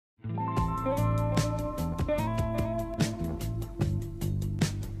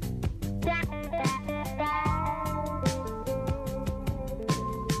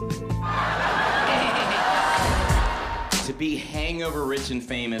be hangover rich and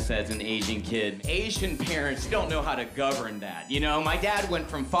famous as an Asian kid. Asian parents don't know how to govern that, you know? My dad went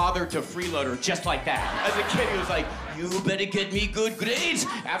from father to freeloader just like that. As a kid, he was like, you better get me good grades.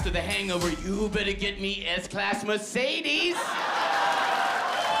 After the hangover, you better get me S-Class Mercedes.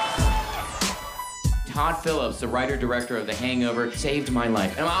 Todd Phillips, the writer-director of The Hangover, saved my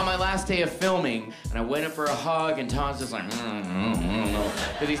life. And on my last day of filming, and I went in for a hug, and Todd's just like,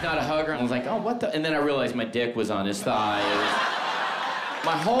 because he's not a hugger. I was like, oh, what the? And then I realized my dick was on his thigh.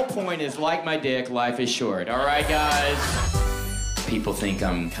 My whole point is, like my dick, life is short. All right, guys? People think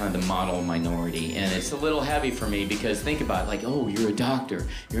I'm kind of the model minority, and it's a little heavy for me because think about it, like, oh, you're a doctor,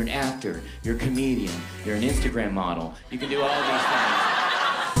 you're an actor, you're a comedian, you're an Instagram model. You can do all these things.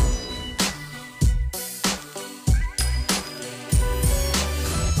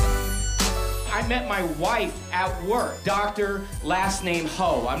 I met my wife at work. Doctor, last name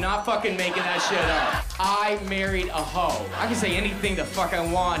Ho. I'm not fucking making that shit up. I married a hoe. I can say anything the fuck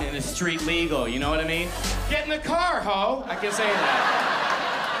I want in a street legal, you know what I mean? Get in the car, ho. I can say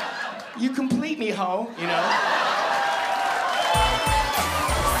that. You complete me, ho, you know?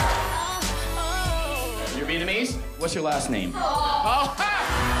 You're Vietnamese? What's your last name? Oh,